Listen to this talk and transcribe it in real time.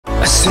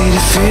see the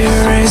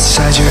fear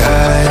inside your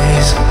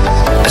eyes.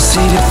 I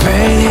see the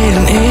pain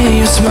in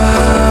your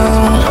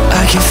smile.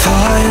 I can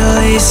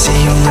finally see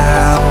you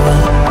now.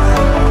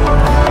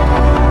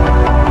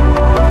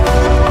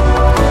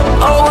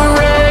 Oh, we're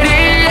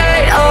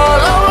radiate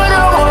all over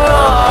the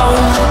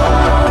world.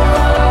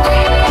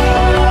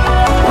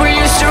 We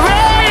used to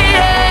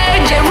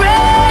radiate, yeah,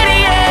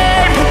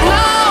 radiate, but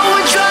now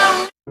we're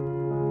drunk.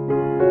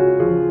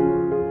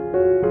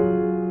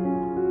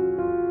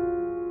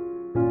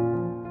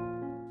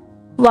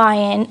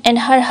 Ryan and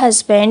her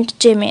husband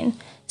Jimin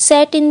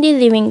sat in the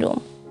living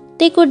room.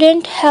 They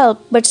couldn't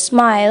help but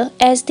smile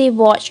as they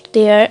watched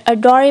their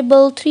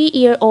adorable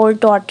 3-year-old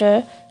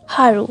daughter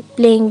Haru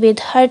playing with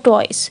her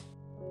toys.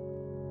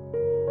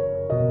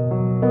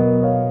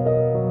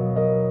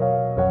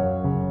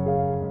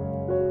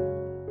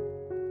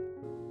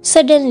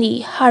 Suddenly,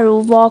 Haru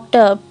walked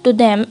up to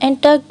them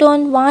and tugged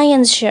on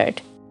Ryan's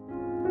shirt.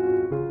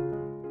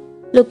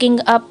 Looking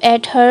up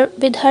at her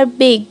with her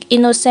big,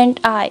 innocent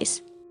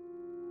eyes.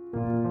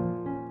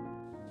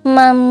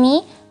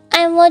 Mommy,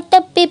 I want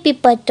a baby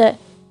butter.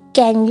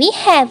 Can we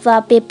have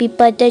a baby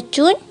butter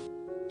soon?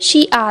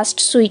 She asked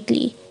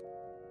sweetly.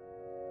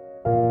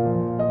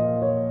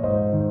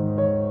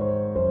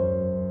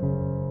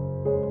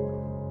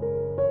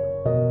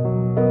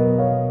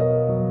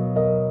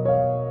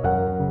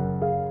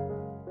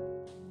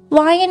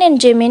 Ryan and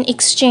Jimin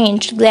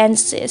exchanged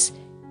glances,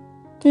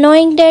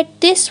 knowing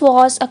that this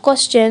was a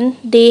question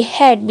they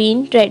had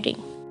been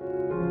dreading.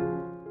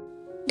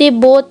 They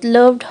both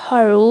loved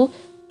Haru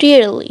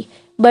dearly,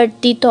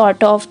 but the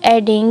thought of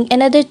adding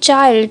another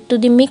child to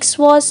the mix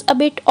was a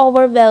bit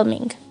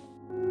overwhelming.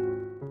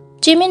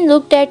 Jimin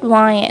looked at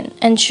Ryan,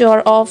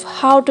 unsure of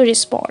how to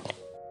respond.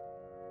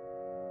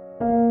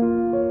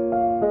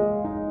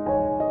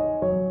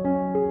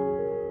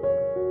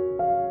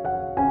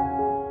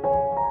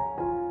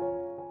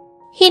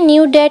 He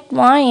knew that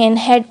Ryan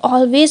had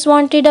always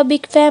wanted a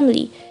big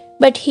family,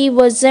 but he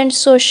wasn't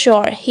so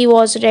sure he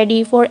was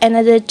ready for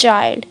another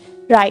child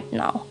right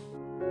now.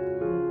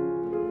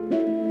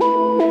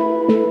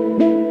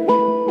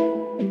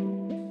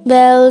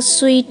 Well,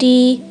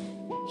 sweetie,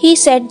 he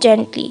said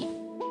gently,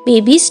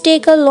 babies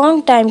take a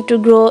long time to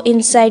grow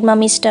inside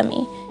mommy's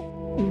tummy.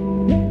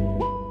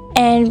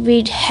 And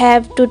we'd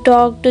have to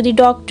talk to the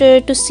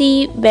doctor to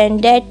see when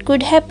that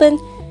could happen.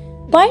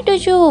 Why do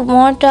you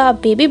want a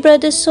baby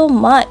brother so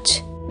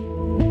much?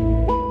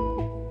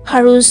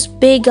 Haru's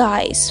big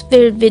eyes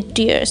filled with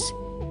tears,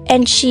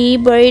 and she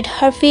buried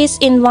her face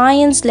in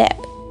Ryan's lap.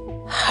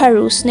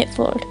 Haru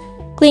sniffled,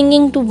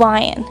 clinging to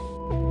Ryan.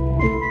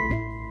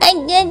 I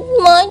just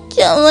want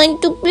someone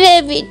to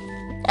play with.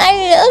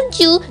 I love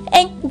you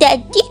and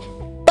Daddy,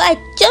 but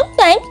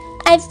sometimes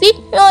I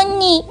feel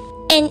lonely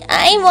and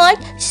I want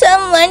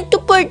someone to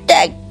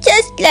protect,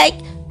 just like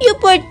you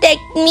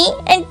protect me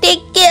and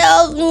take care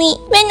of me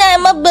when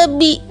I'm a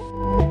baby.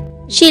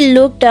 She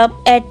looked up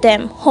at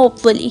them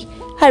hopefully,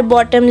 her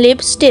bottom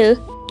lip still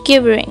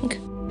quivering.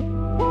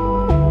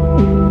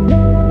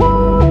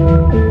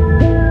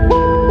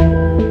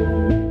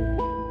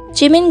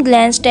 Jimin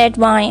glanced at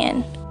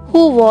Ryan,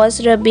 who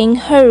was rubbing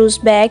Haru's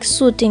back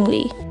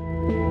soothingly.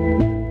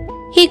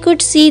 He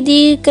could see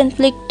the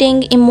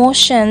conflicting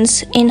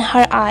emotions in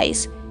her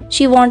eyes.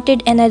 She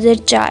wanted another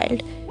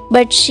child,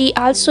 but she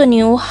also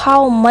knew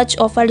how much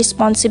of a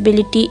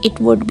responsibility it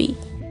would be.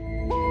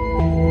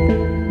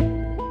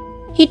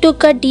 He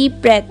took a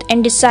deep breath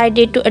and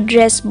decided to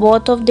address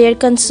both of their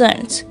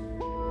concerns.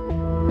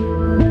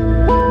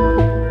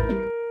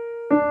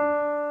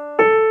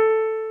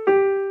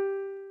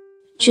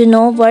 You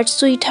know what,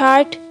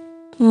 sweetheart?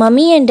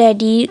 Mummy and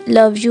Daddy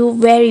love you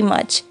very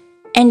much,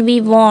 and we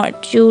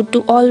want you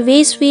to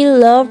always feel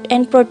loved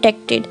and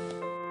protected.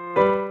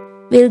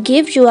 We'll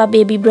give you a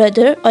baby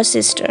brother or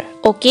sister,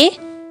 okay?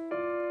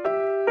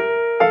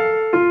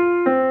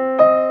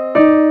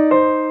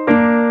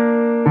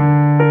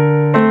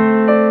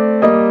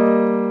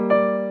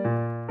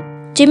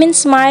 Jimin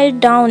smiled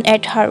down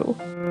at Haru,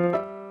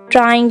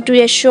 trying to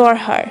reassure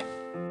her.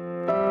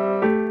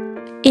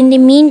 In the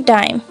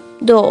meantime,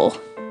 though,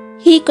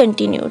 he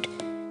continued,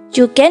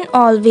 you can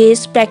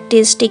always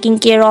practice taking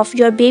care of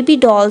your baby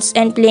dolls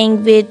and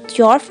playing with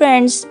your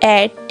friends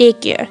at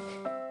daycare.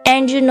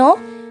 And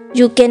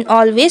you can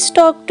always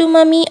talk to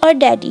mommy or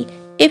daddy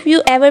if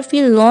you ever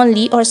feel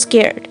lonely or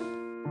scared.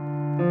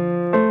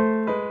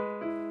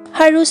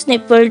 Haru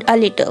sniffled a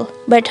little,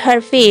 but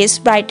her face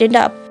brightened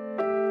up.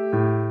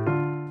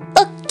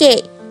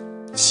 Okay,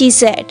 she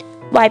said,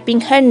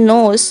 wiping her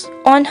nose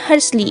on her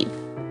sleeve.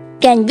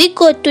 Can we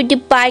go to the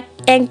park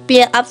and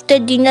play after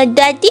dinner,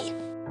 Daddy?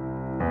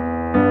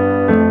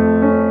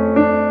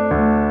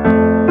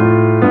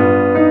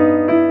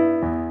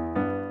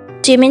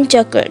 Jimin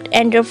chuckled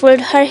and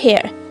ruffled her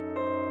hair.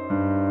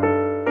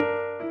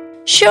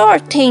 Sure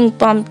thing,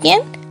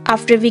 Pumpkin.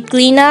 After we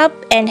clean up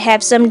and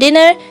have some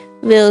dinner,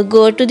 we'll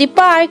go to the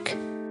park.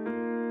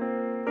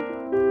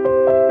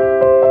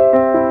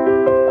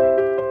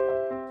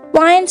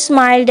 Ryan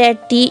smiled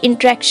at the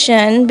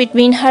interaction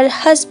between her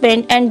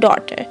husband and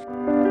daughter.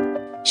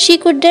 She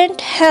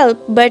couldn't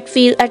help but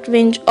feel a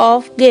twinge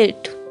of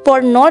guilt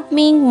for not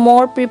being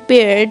more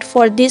prepared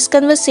for this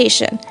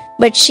conversation,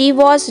 but she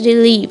was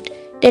relieved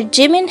that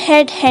Jimin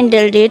had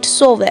handled it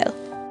so well.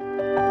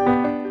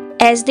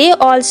 As they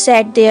all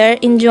sat there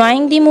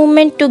enjoying the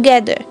moment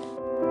together,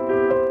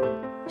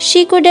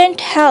 she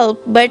couldn't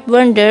help but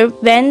wonder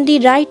when the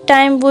right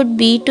time would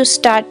be to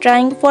start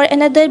trying for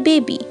another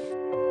baby.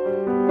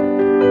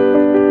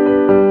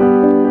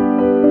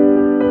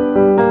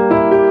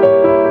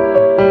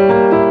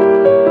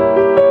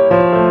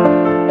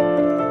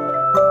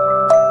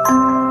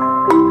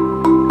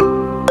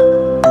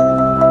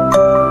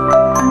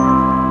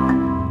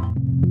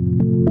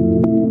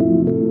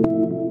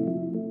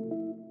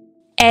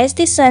 As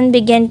the sun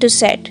began to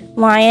set,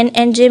 Ryan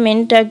and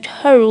Jimin tucked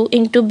Haru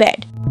into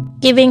bed,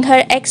 giving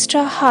her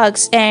extra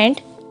hugs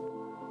and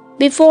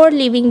before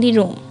leaving the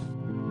room.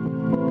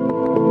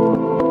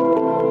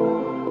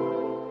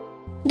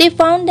 They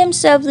found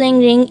themselves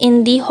lingering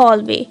in the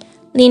hallway,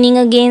 leaning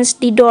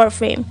against the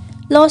doorframe,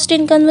 lost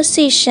in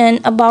conversation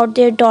about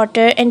their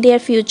daughter and their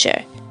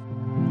future.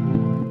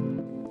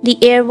 The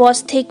air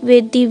was thick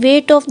with the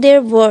weight of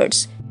their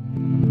words,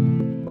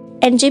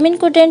 and Jimin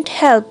couldn't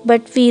help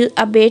but feel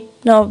a bit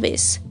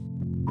nervous.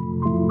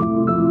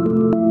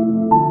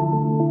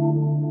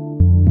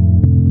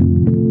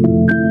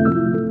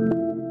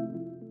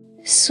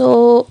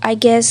 So, I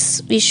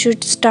guess we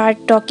should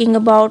start talking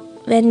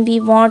about when we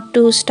want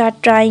to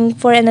start trying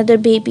for another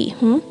baby,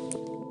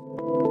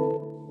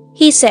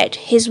 He said,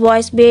 his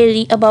voice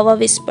barely above a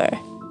whisper.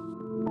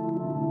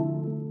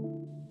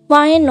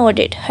 Ryan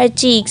nodded, her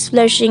cheeks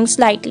flushing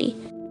slightly.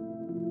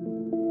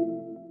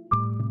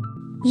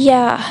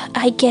 Yeah,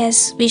 I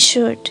guess we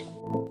should,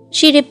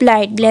 she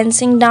replied,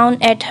 glancing down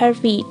at her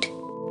feet.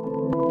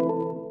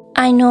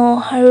 I know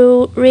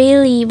Haru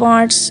really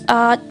wants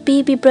a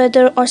baby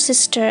brother or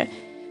sister,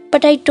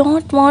 but I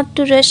don't want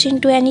to rush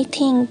into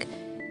anything.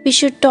 We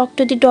should talk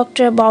to the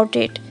doctor about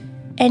it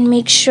and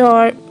make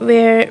sure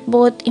we're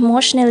both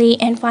emotionally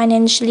and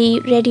financially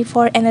ready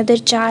for another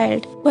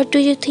child. What do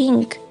you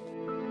think?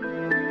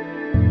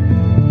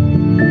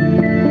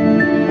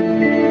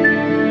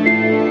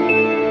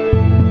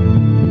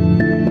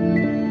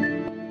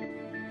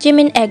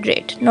 Jimin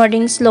agreed,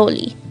 nodding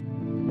slowly.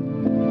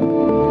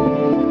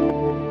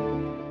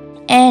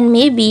 And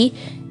maybe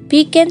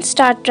we can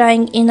start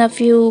trying in a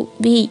few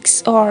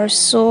weeks or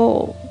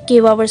so.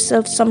 Give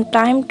ourselves some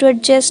time to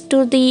adjust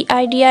to the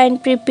idea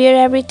and prepare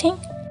everything.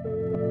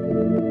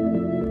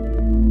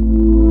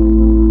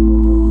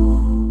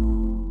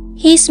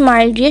 He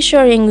smiled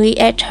reassuringly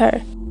at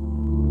her.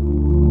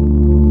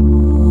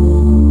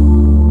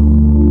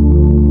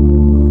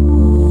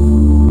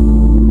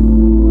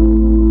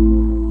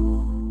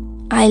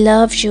 I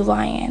love you,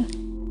 Ryan.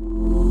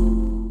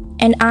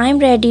 And I'm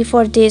ready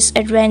for this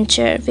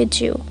adventure with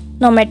you,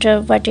 no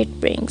matter what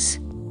it brings.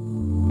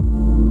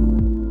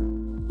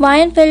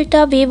 Ryan felt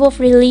a wave of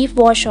relief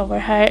wash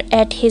over her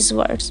at his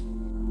words.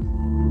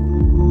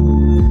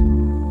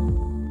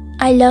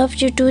 I love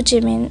you too,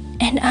 Jimin,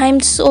 and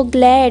I'm so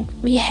glad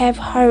we have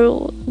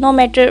Haru, no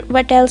matter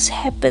what else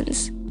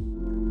happens.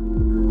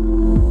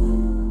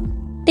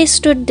 They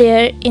stood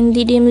there in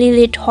the dimly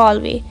lit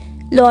hallway,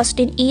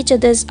 lost in each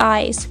other's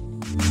eyes.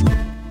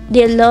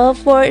 Their love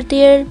for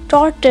their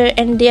daughter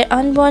and their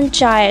unborn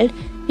child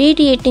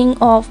radiating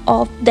off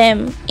of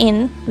them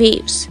in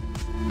waves.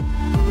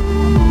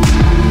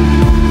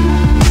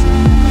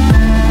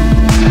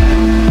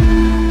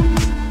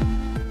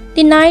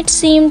 The night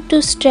seemed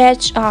to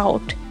stretch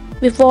out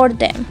before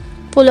them,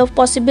 full of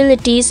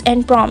possibilities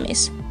and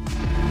promise.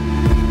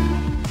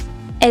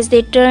 As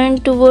they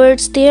turned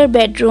towards their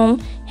bedroom,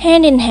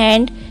 hand in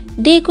hand,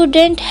 they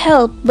couldn't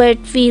help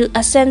but feel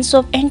a sense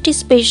of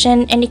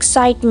anticipation and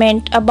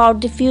excitement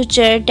about the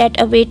future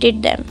that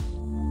awaited them.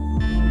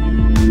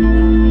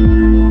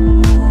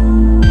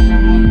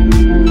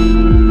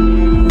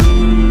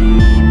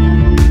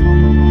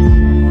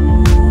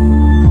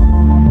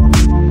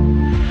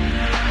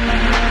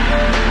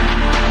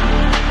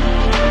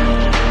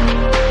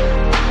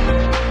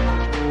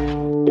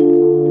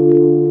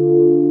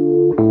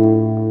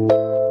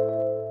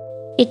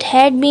 It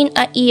had been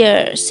a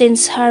year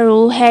since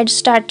Haru had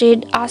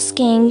started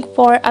asking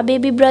for a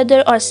baby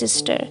brother or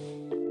sister.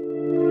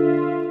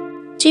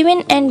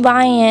 Jimin and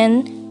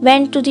Ryan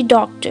went to the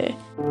doctor,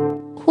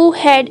 who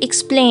had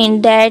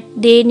explained that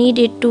they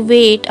needed to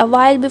wait a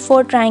while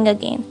before trying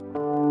again.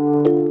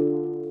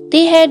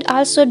 They had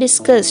also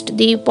discussed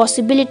the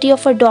possibility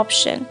of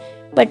adoption,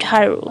 but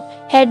Haru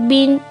had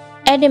been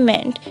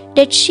adamant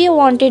that she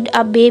wanted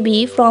a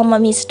baby from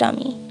Mommy's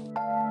tummy.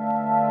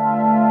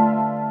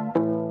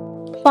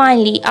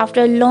 Finally,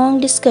 after a long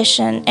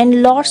discussion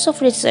and lots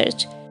of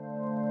research,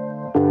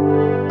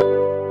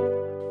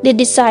 they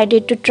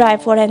decided to try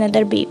for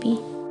another baby.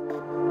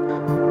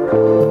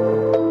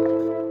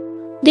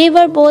 They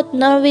were both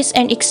nervous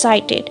and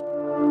excited,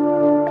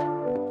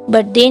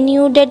 but they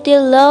knew that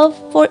their love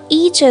for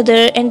each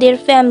other and their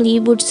family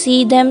would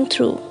see them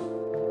through.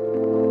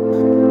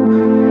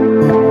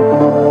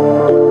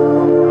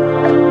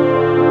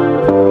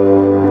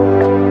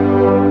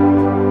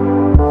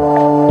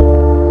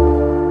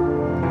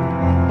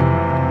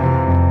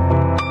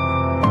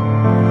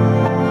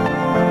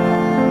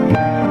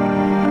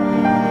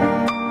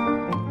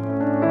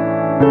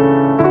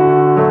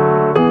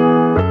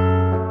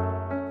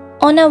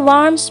 On a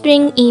warm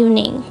spring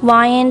evening,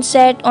 Vian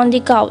sat on the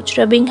couch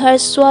rubbing her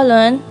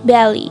swollen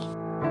belly.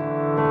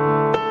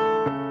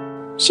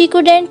 She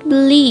couldn't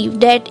believe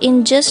that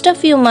in just a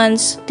few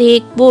months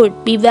they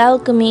would be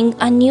welcoming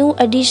a new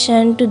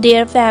addition to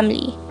their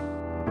family.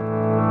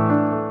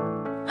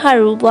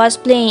 Haru was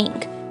playing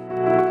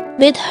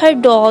with her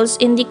dolls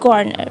in the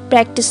corner,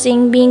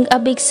 practicing being a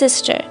big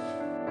sister.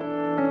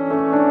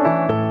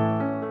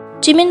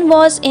 Jimin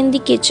was in the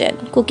kitchen,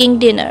 cooking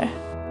dinner.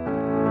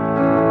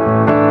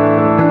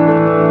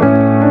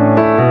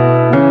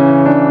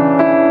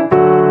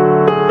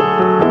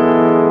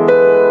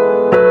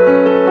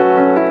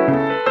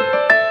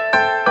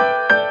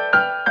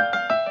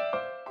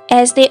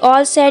 As they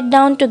all sat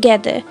down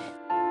together,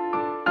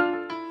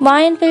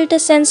 Vian felt a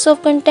sense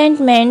of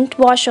contentment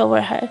wash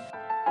over her.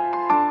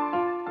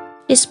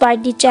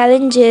 Despite the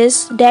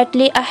challenges that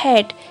lay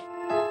ahead,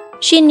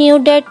 she knew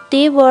that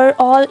they were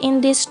all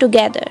in this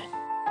together.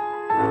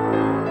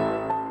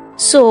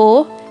 "So,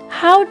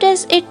 how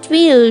does it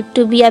feel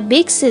to be a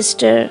big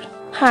sister,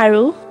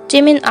 Haru?"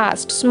 Jimin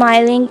asked,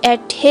 smiling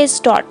at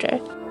his daughter.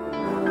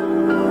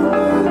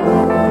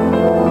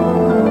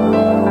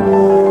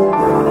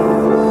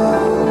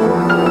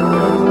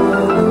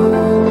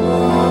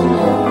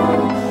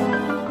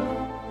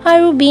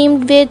 Haru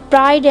beamed with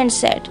pride and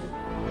said,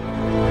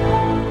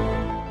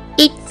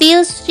 "It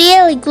feels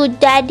really good,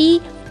 Daddy.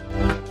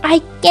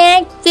 I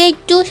can't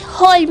wait to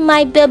hold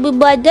my baby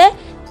brother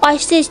or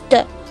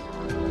sister."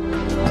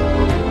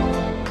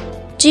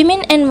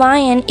 Jimin and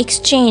Vian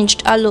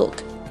exchanged a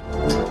look,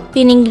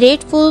 feeling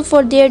grateful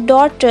for their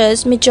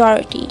daughter's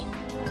maturity.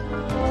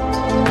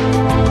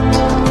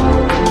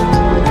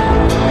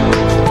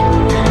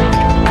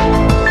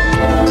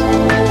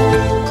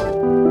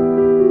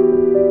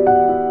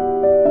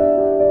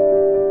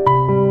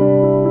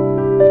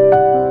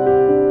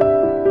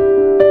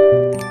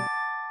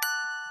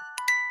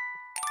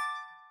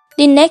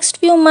 The next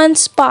few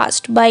months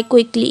passed by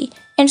quickly,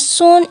 and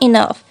soon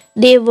enough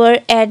they were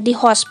at the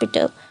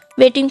hospital,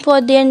 waiting for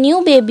their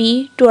new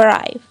baby to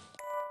arrive.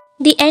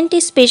 The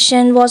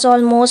anticipation was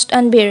almost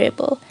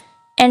unbearable,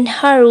 and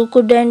Haru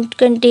couldn't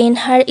contain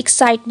her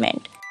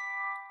excitement.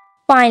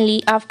 Finally,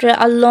 after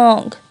a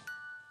long,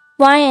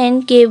 Vian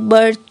gave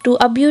birth to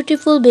a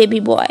beautiful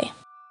baby boy.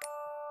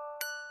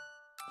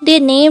 They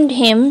named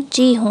him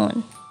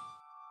Ji-hoon.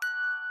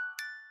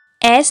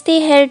 As they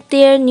held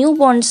their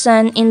newborn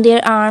son in their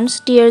arms,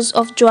 tears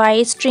of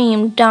joy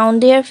streamed down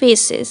their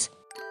faces.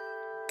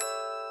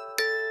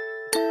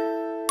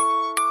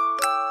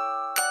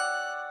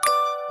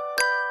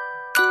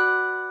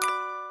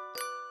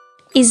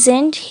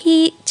 "Isn't he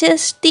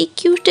just the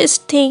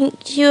cutest thing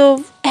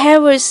you've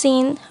ever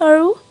seen,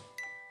 Haru?"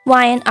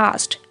 Vian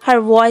asked, her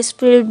voice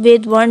filled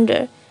with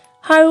wonder.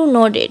 Haru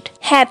nodded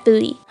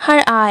happily,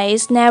 her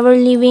eyes never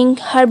leaving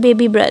her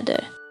baby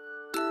brother.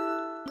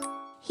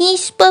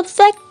 "He's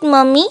perfect,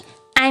 Mommy.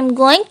 I'm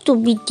going to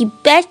be the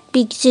best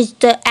big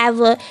sister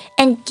ever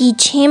and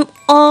teach him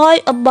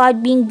all about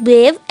being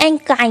brave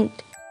and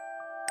kind."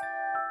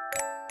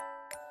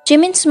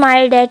 Jimin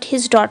smiled at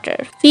his daughter,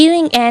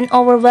 feeling an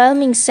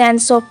overwhelming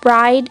sense of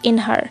pride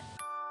in her.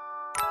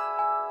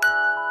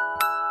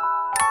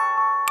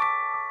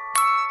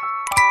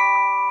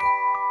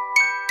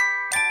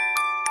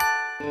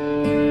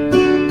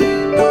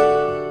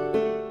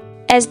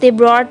 As they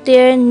brought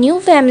their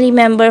new family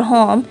member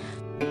home,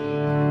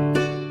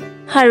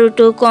 Haru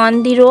took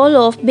on the role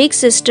of big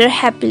sister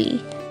happily.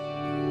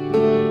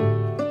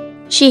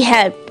 She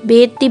helped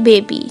bathe the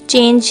baby,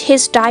 change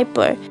his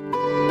diaper,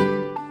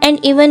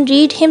 and even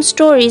read him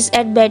stories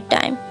at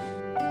bedtime.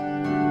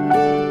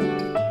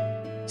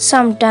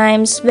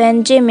 Sometimes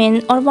when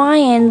Jimin or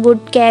Vian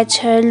would catch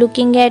her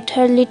looking at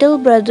her little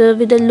brother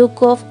with a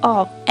look of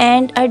awe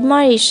and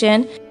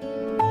admiration,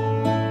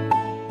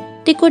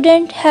 they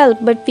couldn't help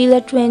but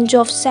feel a twinge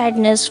of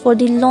sadness for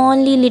the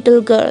lonely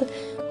little girl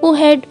who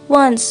had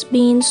once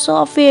been so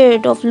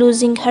afraid of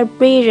losing her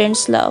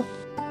parents' love.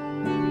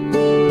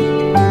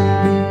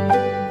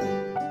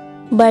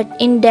 But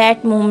in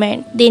that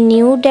moment, they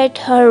knew that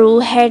Haru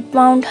had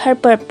found her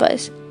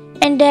purpose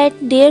and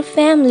that their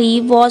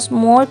family was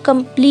more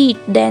complete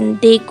than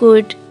they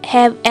could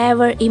have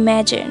ever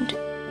imagined.